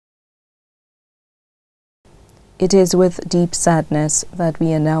It is with deep sadness that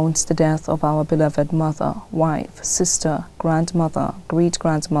we announce the death of our beloved mother, wife, sister, grandmother,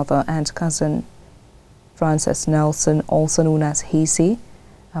 great-grandmother, and cousin, Frances Nelson, also known as Hasey,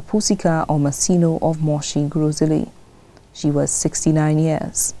 a Pusika or Masino of Moshi, Grozili. She was 69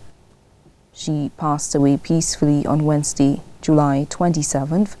 years. She passed away peacefully on Wednesday, July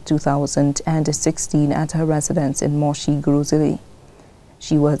 27, 2016 at her residence in Moshi, Grozili.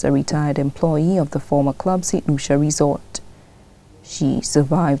 She was a retired employee of the former Club St. Lucia Resort. She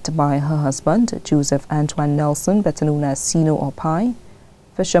survived by her husband, Joseph Antoine Nelson, better known as Sino or Pai,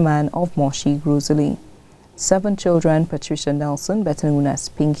 fisherman of Moshi, Grozili. 7 children: Patricia Nelson, better known as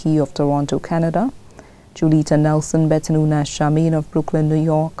Pinky of Toronto, Canada; Julita Nelson, better known as Charmaine of Brooklyn, New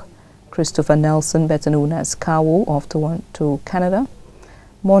York; Christopher Nelson, better known as Kawo of Toronto, Canada;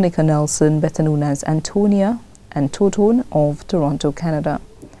 Monica Nelson, better known as Antonia and Toton of Toronto, Canada;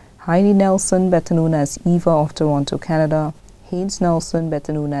 Heidi Nelson, better known as Eva of Toronto, Canada; Haynes Nelson,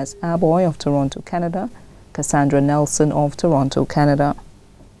 better known as Aboy of Toronto, Canada; Cassandra Nelson of Toronto, Canada.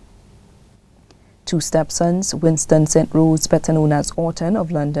 2 stepsons: Winston St. Rose, better known as Orton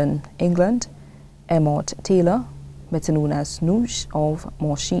of London, England; Emmott Taylor, better known as Noosh of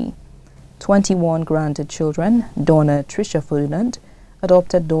Moshi. 21 grandchildren: Donna Tricia Ferdinand,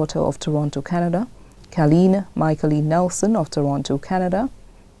 adopted daughter of Toronto, Canada; Colleen Michaeline Nelson of Toronto, Canada;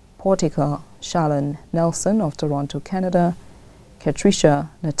 Portica Shalon Nelson of Toronto, Canada; Katricia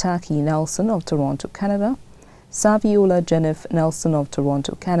Nataki Nelson of Toronto, Canada; Saviola Jennifer Nelson of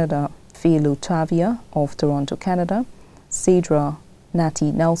Toronto, Canada; Faye Lotavia of Toronto, Canada; Cedra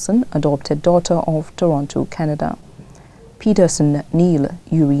Natty Nelson, adopted daughter of Toronto, Canada; Peterson Neil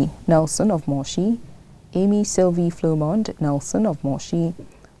Yuri Nelson of Moshi; Amy Sylvie Flormont Nelson of Moshi;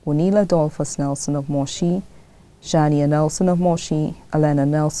 O'Neill Adolphus Nelson of Moshi; Shania Nelson of Moshi; Elena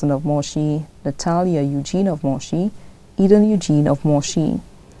Nelson of Moshi; Natalia Eugene of Moshi; Eden Eugene of Moshi;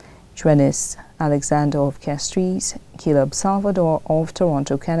 Trenis Alexander of Castries; Caleb Salvador of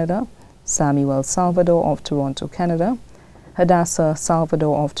Toronto, Canada; Samuel Salvador of Toronto, Canada; Hadassah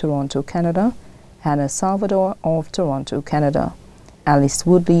Salvador of Toronto, Canada; Hannah Salvador of Toronto, Canada; Alice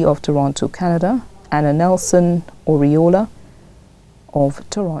Woodley of Toronto, Canada; Anna Nelson Oriola of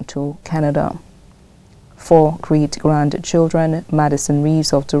Toronto, Canada. 4 great-grandchildren: Madison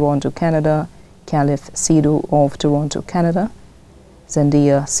Reeves of Toronto, Canada; Caliph Sadu of Toronto, Canada;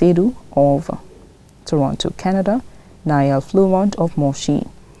 Zendaya Sadu of Toronto, Canada; Niall Flormont of Moshi.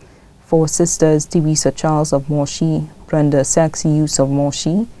 4 sisters: Teresa Charles of Moshi; Brenda Sexy Hughes of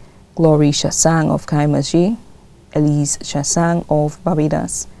Moshi; Glory Chasang of Kaimaji; Elise Chasang of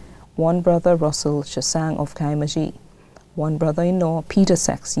Barbados; 1 brother: Russell Chasang of Kaimaji; 1 brother-in-law: Peter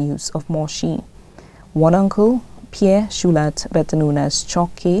Sexy Hughes of Moshi; 1 uncle: Pierre Choulat, better known as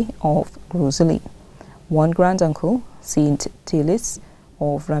Chokke of Grozili; 1 granduncle: Saint Telis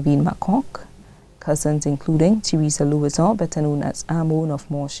of Ravine Makok; cousins including Teresa Louison, better known as Amon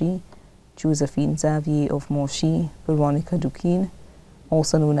of Moshi; Josephine Xavier of Moshi; Veronica Duquin,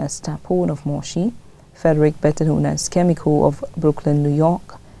 also known as Tapone of Moshi; Frederick, better known as Chemico of Brooklyn, New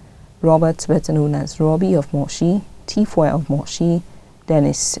York; Robert, better known as Robbie of Moshi; Tifoy of Moshi;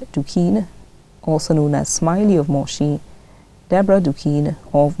 Dennis Duquin, also known as Smiley of Moshi; Deborah Duquin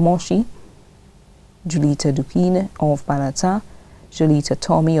of Moshi; Julita Duquin of Balata; Julita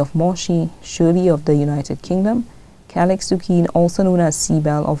Tommy of Moshi; Shirley of the United Kingdom; Calix Duquin, also known as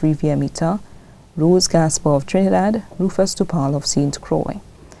Sibel of Riviera Mita; Rose Gasper of Trinidad; Rufus Dupal of St. Croix;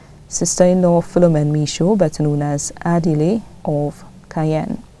 sister-in-law Philomene Michaud, better known as Adile of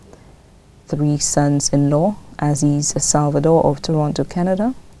Cayenne; 3 sons-in-law: Aziz Salvador of Toronto,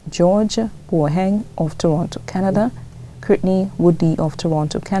 Canada; George Boaheng of Toronto, Canada; Courtney Woodley of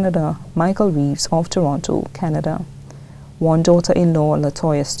Toronto, Canada; Michael Reeves of Toronto, Canada; 1 daughter-in-law: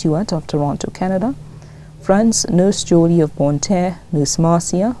 Latoya Stewart of Toronto, Canada; Franz Nurse Jolie of Bonterre; Nurse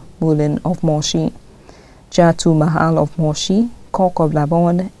Marcia Merlin of Moshi; Jatu Mahal of Moshi; Cock of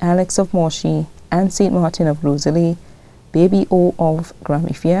Labon; Alex of Moshi; Anne St. Martin of Rosalie; Baby O of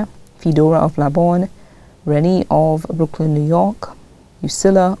Gramifier; Fedora of Labon; Rennie of Brooklyn, New York;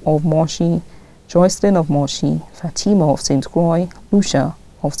 Usilla of Moshi; Joycelyn of Moshi; Fatima of St. Croix; Lucia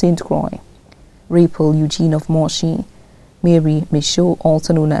of St. Croix; Rachel Eugene of Moshi; Mary Michaud,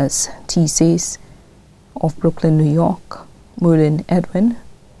 also known as T-Sace of Brooklyn, New York; Merlin Edwin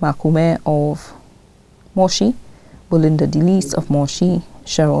Makume of Moshi; Belinda DeLeese of Moshi;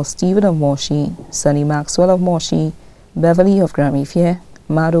 Cheryl Stephen of Moshi; Sunny Maxwell of Moshi; Beverly of Gramifier;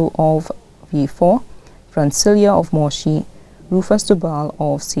 Mado of V4; Francilia of Moshi; Rufus Dubal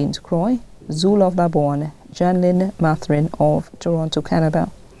of St. Croix; Zul of Labon; Janlyn Mathrin of Toronto, Canada;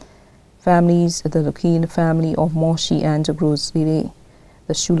 Families: the Lukine family of Morschi and Gros-Islet,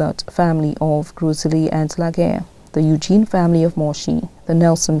 the Choulat family of Gros-Islet and Laguerre, the Eugene family of Morschi, the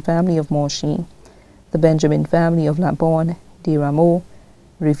Nelson family of Morschi, the Benjamin family of La Bonne, des Rameaux,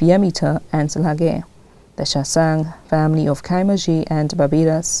 Rivière-Mita and Laguerre, the Chassaing family of Caimagie and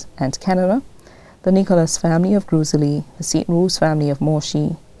Barbados and Canada, the Nicolas family of Gros-Islet, the St. Rose family of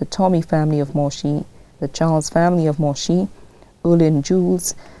Morschi, the Tommy family of Morschi, the Charles family of Morschi, Olin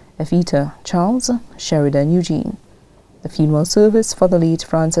Jules, Evita Charles, Sheridan Eugene. The funeral service for the late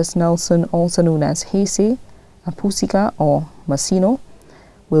Francis Nelson, also known as Hesse, Apusika or Massino,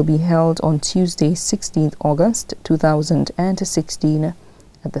 will be held on Tuesday, 16th August 2016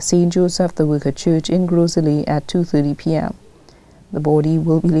 at the St. Joseph the Worker Church in Gros-Islet at 2:30 p.m. The body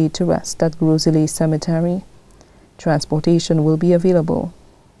will be laid to rest at Gros-Islet Cemetery. Transportation will be available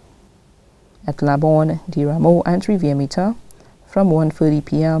at La Bonne, des Rameaux and Rivière-Mita from 1:30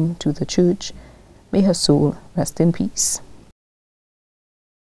 p.m. to the church. May her soul rest in peace.